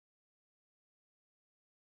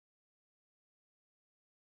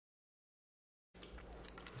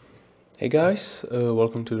Hey guys,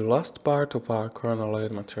 welcome to the last part of our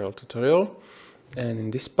CoronaLayeredMTL tutorial, and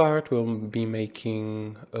in this part we'll be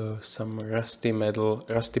making some rusty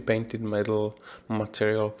painted metal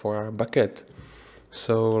material for our bucket.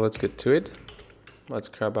 So let's get to it. Let's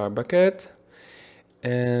grab our bucket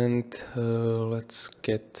and let's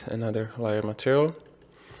get another layer material.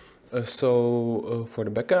 For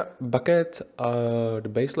the bucket,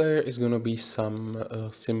 the base layer is gonna be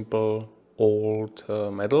some simple old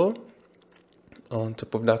metal. On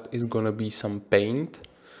top of that is gonna be some paint,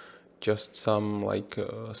 just some like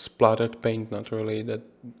splattered paint, not really that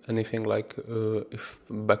anything like if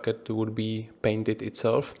bucket would be painted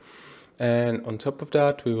itself. And on top of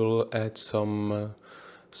that we will add some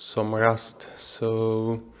rust.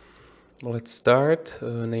 So let's start.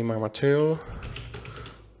 Name our material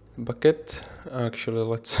bucket. Actually,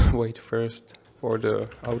 let's wait first for the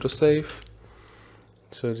autosave.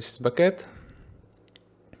 So this is bucket.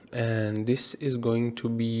 And this is going to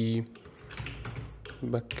be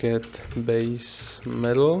bucket base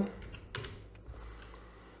metal.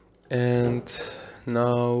 And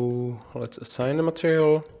now let's assign the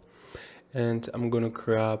material, and I'm gonna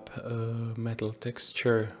grab a metal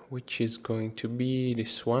texture, which is going to be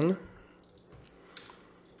this one.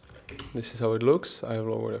 This is how it looks. I have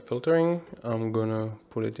lowered the filtering. I'm gonna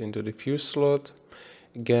put it into the diffuse slot.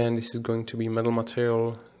 Again, this is going to be metal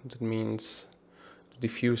material. That means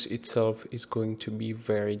diffuse itself is going to be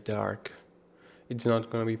very dark. It's not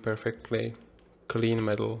going to be perfectly clean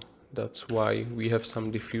metal. That's why we have some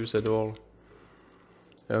diffuse at all.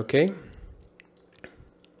 Okay,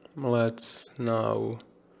 let's now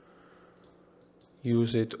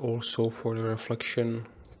use it also for the reflection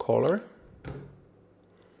color.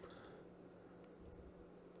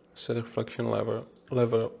 Set reflection level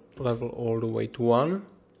all the way to 1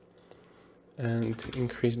 and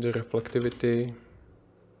increase the reflectivity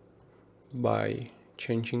by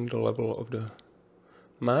changing the level of the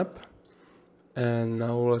map. And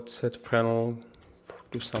now let's set Fresnel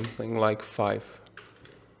to something like 5.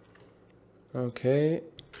 Okay,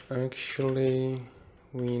 actually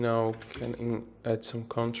we now can add some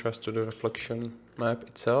contrast to the reflection map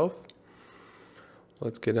itself.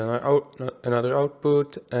 Let's get another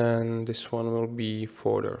output, and this one will be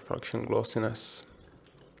for the reflection glossiness.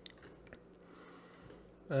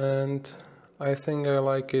 And I think I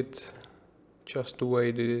like it just the way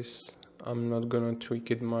it is. I'm not gonna tweak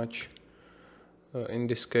it much. In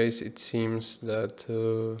this case it seems that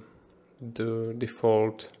the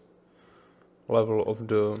default level of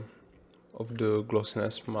the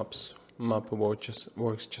glossiness map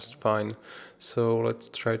works just fine. So let's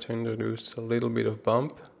try to introduce a little bit of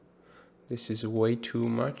bump. This is way too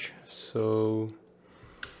much, so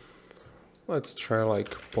let's try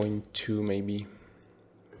like 0.2 maybe.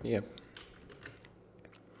 Yep.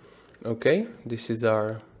 Okay, this is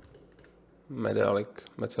our metallic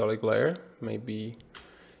layer. Maybe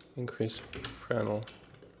increase Fresnel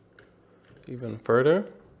even further.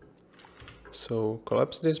 So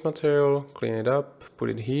collapse this material, clean it up, put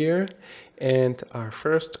it here, and our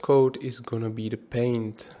first coat is gonna be the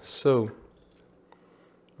paint. So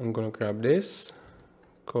I'm gonna grab this,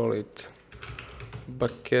 call it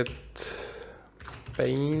bucket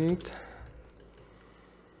paint.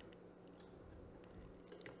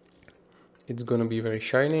 It's gonna be very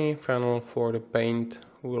shiny. Fresnel for the paint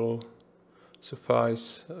will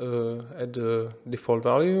suffice at the default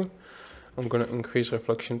value. I'm gonna increase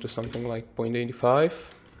reflection to something like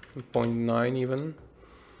 0.85, 0.9 even.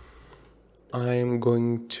 I'm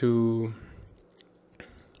going to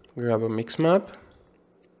grab a mix map.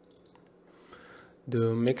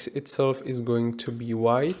 The mix itself is going to be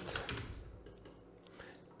white,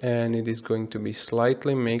 and it is going to be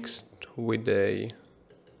slightly mixed with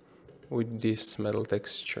this metal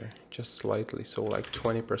texture, just slightly, so like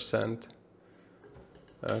 20%.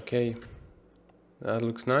 Okay, that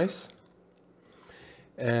looks nice.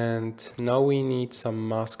 And now we need some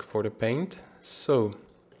mask for the paint. So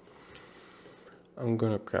I'm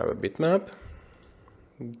gonna grab a bitmap,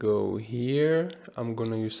 go here. I'm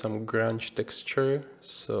gonna use some grunge texture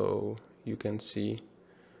so you can see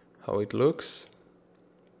how it looks.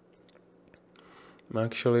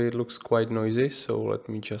 Actually, it looks quite noisy, so let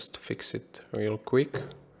me just fix it real quick.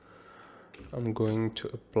 I'm going to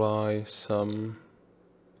apply some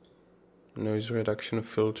noise reduction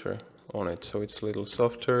filter on it so it's a little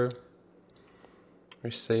softer.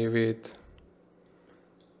 Resave it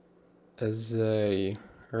as a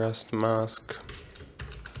rust mask,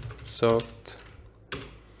 soft.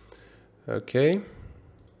 Okay,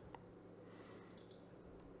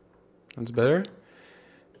 that's better.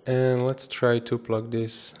 And let's try to plug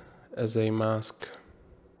this as a mask.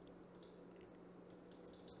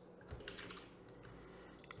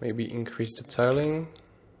 Maybe increase the tiling.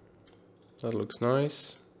 That looks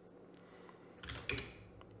nice.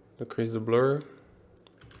 Decrease the blur.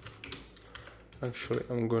 Actually,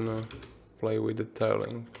 I'm gonna play with the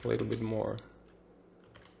tiling a little bit more.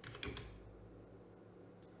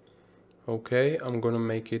 Okay, I'm gonna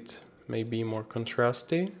make it maybe more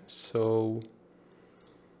contrasty, so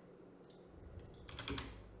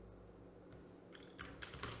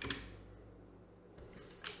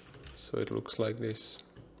it looks like this.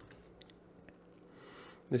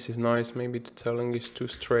 This is nice. Maybe the tiling is too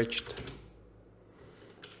stretched.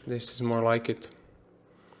 This is more like it.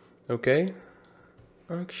 Okay,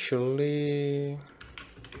 actually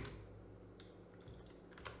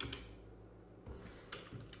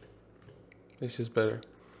this is better.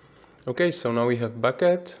 Okay, so now we have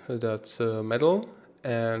bucket, that's metal,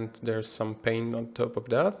 and there's some paint on top of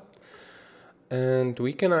that. And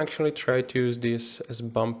we can actually try to use this as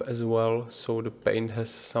bump as well, so the paint has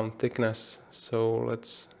some thickness. So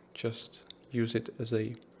let's just use it as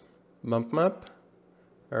a bump map.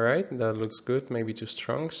 Alright, that looks good, maybe too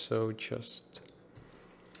strong, so just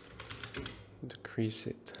decrease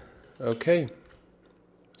it. Okay,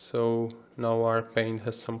 so now our paint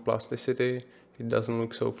has some plasticity, it doesn't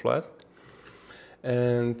look so flat.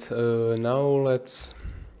 And now let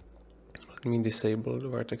me disable the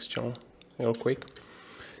vertex channel real quick.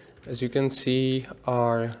 As you can see,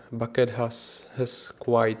 our bucket has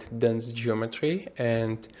quite dense geometry,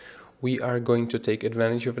 and we are going to take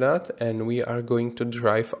advantage of that, and we are going to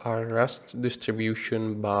drive our rust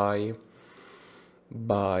distribution by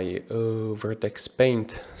vertex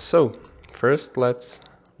paint. So first let's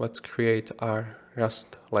create our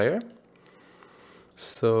rust layer.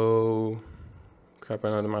 So grab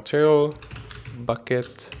another material,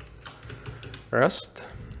 bucket, rust,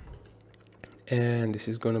 and this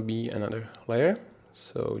is going to be another layer.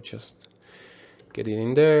 So just get it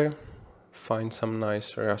in there, find some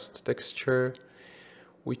nice rust texture,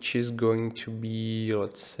 which is going to be,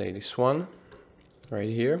 let's say, this one right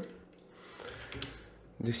here.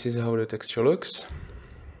 This is how the texture looks.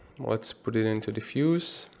 Let's put it into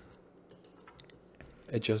diffuse,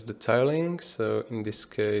 adjust the tiling. So in this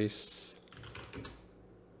case,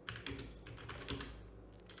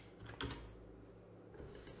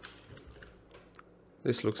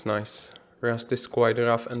 this looks nice. Rust is quite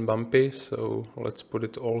rough and bumpy, so let's put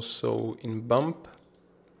it also in bump.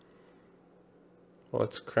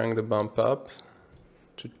 Let's crank the bump up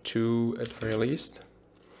to 2 at very least.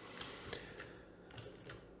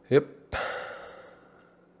 Yep,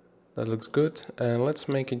 that looks good. And let's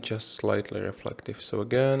make it just slightly reflective. So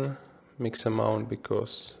again, mix amount,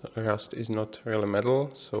 because rust is not really metal,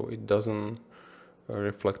 so it doesn't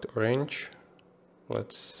reflect orange.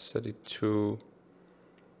 Let's set it to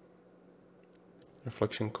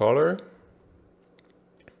reflection color.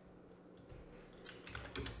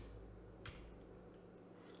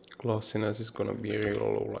 Glossiness is gonna be real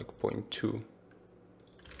low, like 0.2.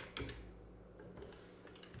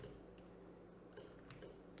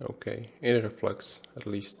 Okay, it reflects at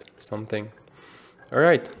least something.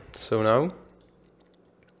 Alright, so now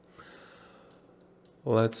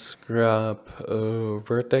let's grab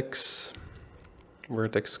Vertex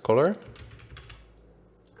Color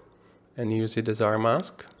and use it as our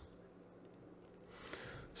mask.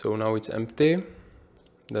 So now it's empty.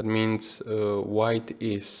 That means white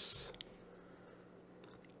is,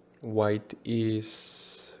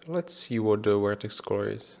 let's see what the vertex color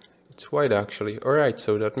is. It's white actually. Alright,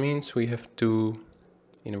 so that means we have to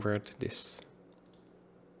invert this.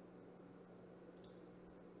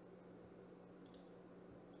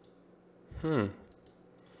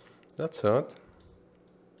 That's odd.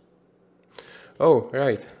 Oh,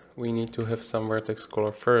 right. We need to have some vertex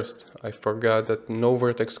color first. I forgot that no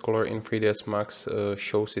vertex color in 3ds Max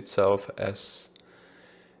shows itself as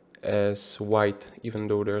white, even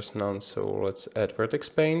though there's none. So let's add vertex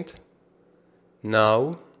paint.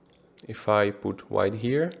 Now, if I put white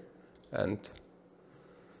here and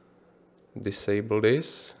disable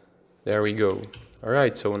this, there we go.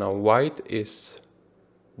 Alright, so now white is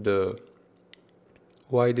where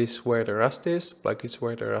the rust is, black is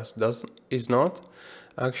where the rust is not.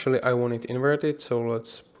 Actually, I want it inverted, so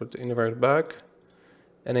let's put invert back,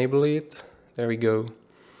 enable it, there we go.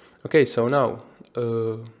 Okay, so now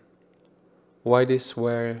white is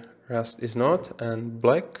where rust is not, and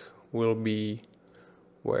black will be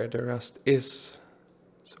where the rust is.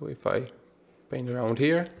 So if I paint around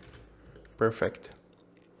here, perfect.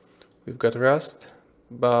 We've got rust,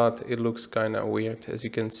 but it looks kind of weird, as you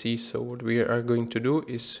can see. So what we are going to do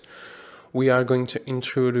is we are going to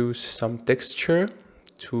introduce some texture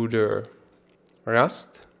to the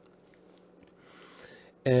rust,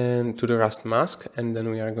 and to the rust mask, and then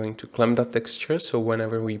we are going to clamp that texture, so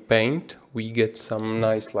whenever we paint we get some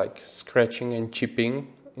nice like scratching and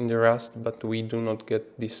chipping in the rust, but we do not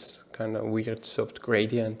get this kind of weird soft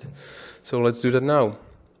gradient. So let's do that now.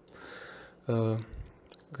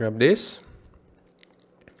 Grab this,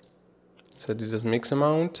 set it as mix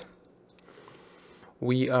amount.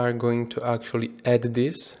 We are going to actually add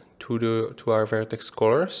this to our Vertex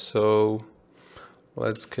Color, so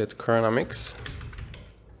let's get Corona Mix,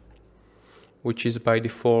 which is by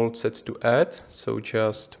default set to add, so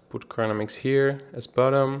just put Corona Mix here as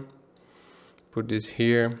bottom, put this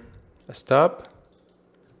here as top.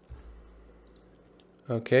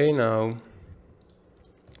 Okay, now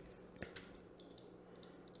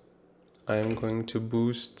I am going to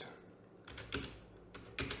boost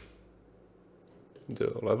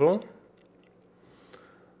the level.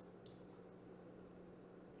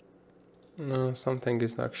 No, something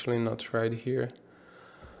is actually not right here.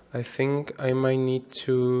 I think I might need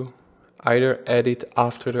to either add it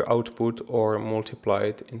after the output or multiply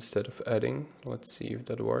it instead of adding. Let's see if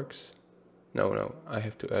that works. No, I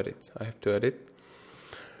have to add it.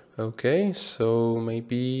 Okay, so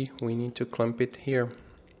maybe we need to clamp it here.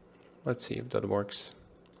 Let's see if that works.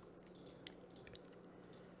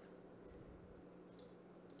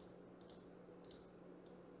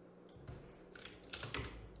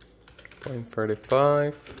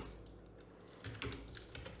 .35.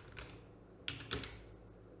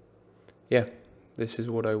 Yeah, this is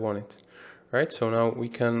what I wanted. Right, so now we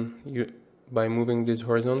can, by moving this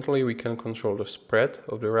horizontally, we can control the spread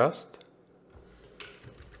of the rust.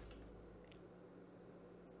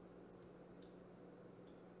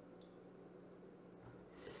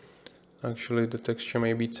 Actually, the texture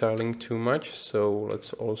may be tiling too much, so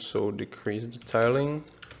let's also decrease the tiling.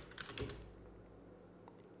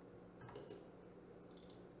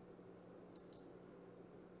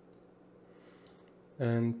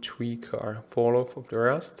 And tweak our fall off of the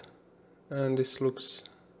rust, and this looks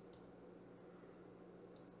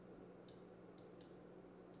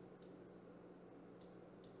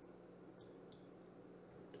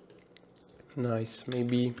nice.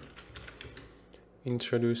 Maybe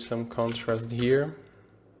introduce some contrast here,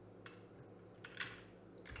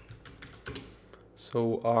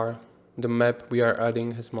 so the map we are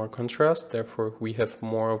adding has more contrast, therefore we have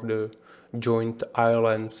more of the joint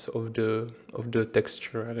islands of the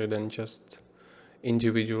texture rather than just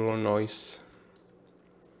individual noise.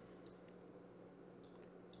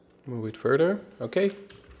 Move it further. Okay,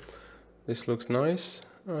 this looks nice.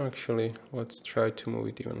 Actually, let's try to move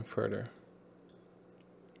it even further.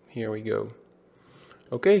 Here we go.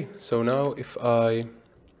 Okay, so now if I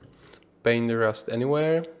paint the rust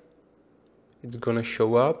anywhere, it's gonna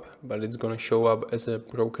show up, but it's gonna show up as a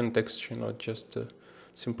broken texture, not just a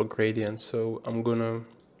simple gradient. So I'm gonna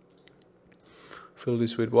fill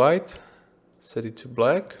this with white, set it to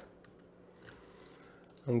black.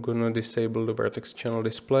 I'm gonna disable the vertex channel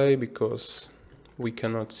display because we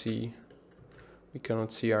cannot see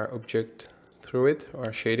our object through it, or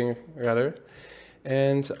our shading rather.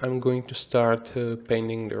 And I'm going to start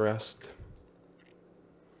painting the rust.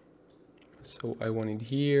 So I want it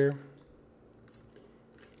here,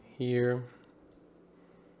 here,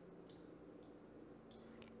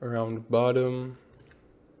 around the bottom.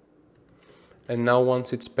 And now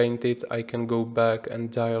once it's painted, I can go back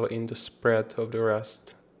and dial in the spread of the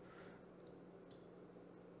rust.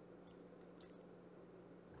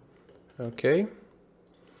 Okay,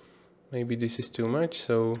 maybe this is too much,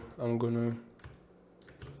 so I'm gonna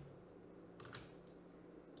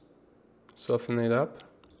soften it up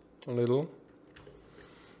a little.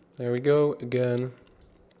 There we go. Again,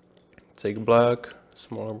 take black,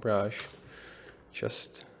 smaller brush,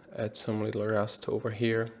 just add some little rust over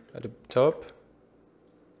here at the top.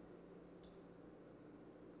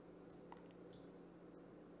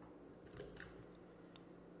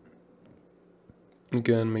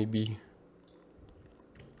 Again, maybe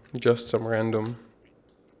just some random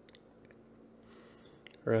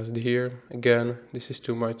rust here. Again, this is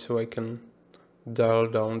too much, so I can dial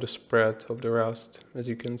down the spread of the rust, as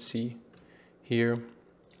you can see here.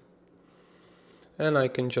 And I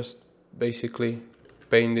can just basically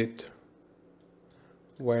paint it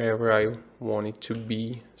wherever I want it to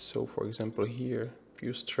be. So for example here, a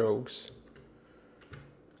few strokes.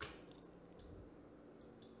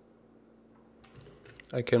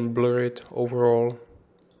 I can blur it overall.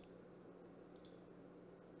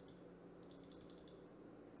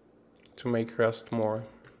 To make rust more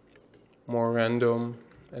random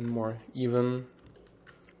and more even.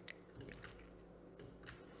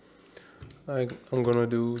 I'm gonna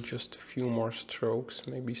do just a few more strokes,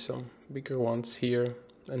 maybe some bigger ones here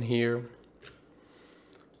and here,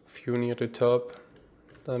 a few near the top.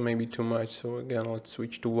 That may be too much, so again let's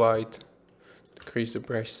switch to white, decrease the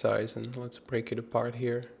brush size, and let's break it apart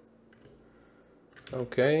here.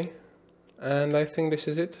 Okay, and I think this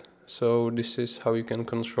is it. So this is how you can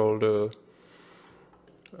control the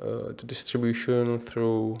distribution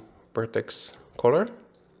through Vertex Color.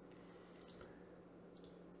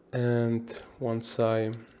 And once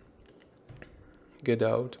I get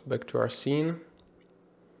out back to our scene,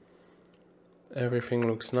 everything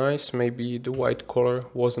looks nice. Maybe the white color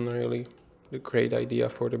wasn't really the great idea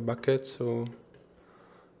for the bucket, so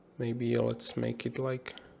maybe let's make it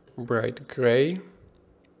like bright gray.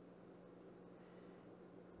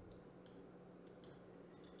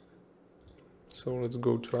 So let's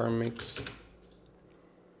go to our mix.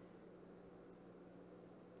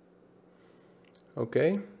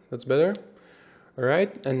 Okay, that's better.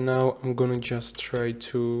 Alright, and now I'm gonna just try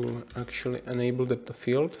to actually enable depth of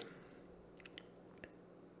field.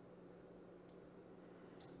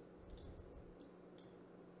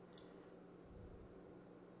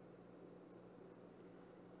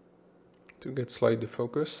 To get slightly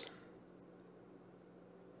focus.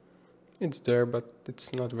 It's there, but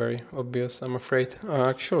it's not very obvious, I'm afraid.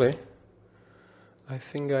 Actually, I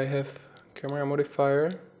think I have camera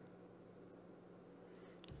modifier.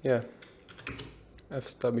 Yeah,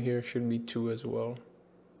 f-stub here should be 2 as well.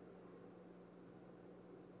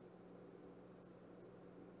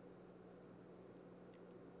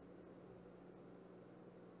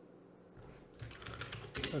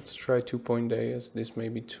 Let's try 2.8 as this may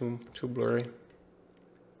be too blurry.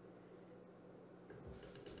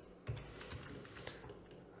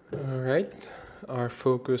 Alright, our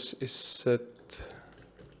focus is set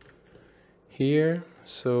here,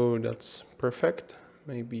 so that's perfect.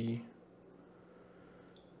 Maybe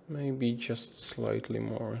just slightly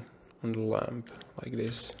more on the lamp, like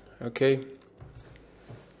this. Okay.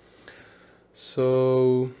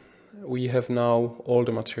 So we have now all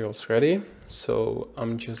the materials ready. So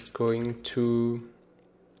I'm just going to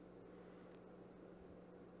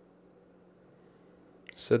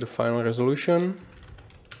set the final resolution.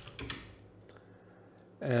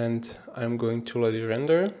 And I'm going to let it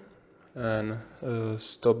render and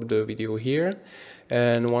stop the video here.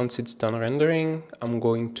 And once it's done rendering, I'm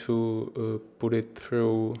going to put it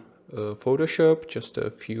through Photoshop, just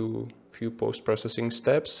a few post-processing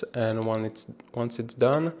steps. And once it's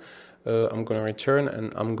done, I'm gonna return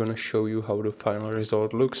and I'm gonna show you how the final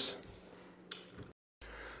result looks.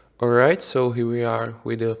 Alright, so here we are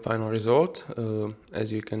with the final result.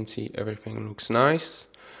 As you can see, everything looks nice.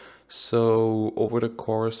 So over the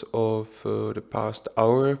course of the past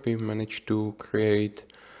hour, we managed to create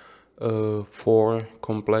 4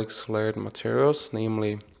 complex layered materials,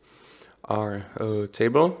 namely our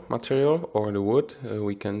table material or the wood.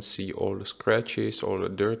 We can see all the scratches, all the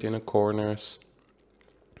dirt in the corners,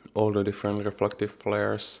 all the different reflective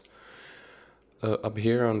flares up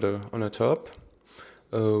here on the top.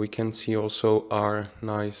 We can see also our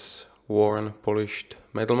nice worn polished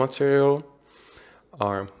metal material.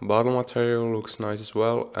 Our bottom material looks nice as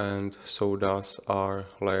well, and so does our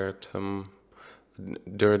layered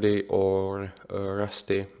dirty or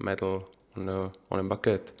rusty metal on a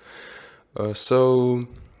bucket. So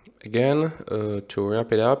again, to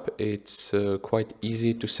wrap it up, it's quite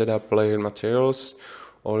easy to set up layered materials.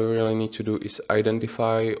 All you really need to do is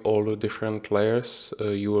identify all the different layers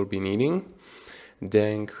you will be needing,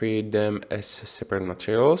 then create them as separate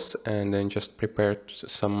materials, and then just prepare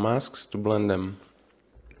some masks to blend them.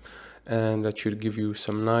 And that should give you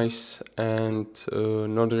some nice and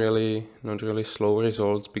not really slow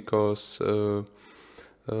results, because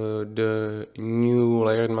the new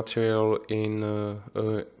layered material in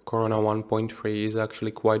Corona 1.3 is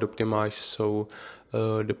actually quite optimized, so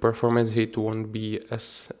the performance hit won't be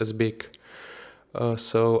as big.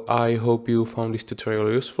 So I hope you found this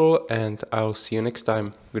tutorial useful, and I'll see you next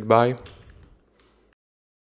time. Goodbye.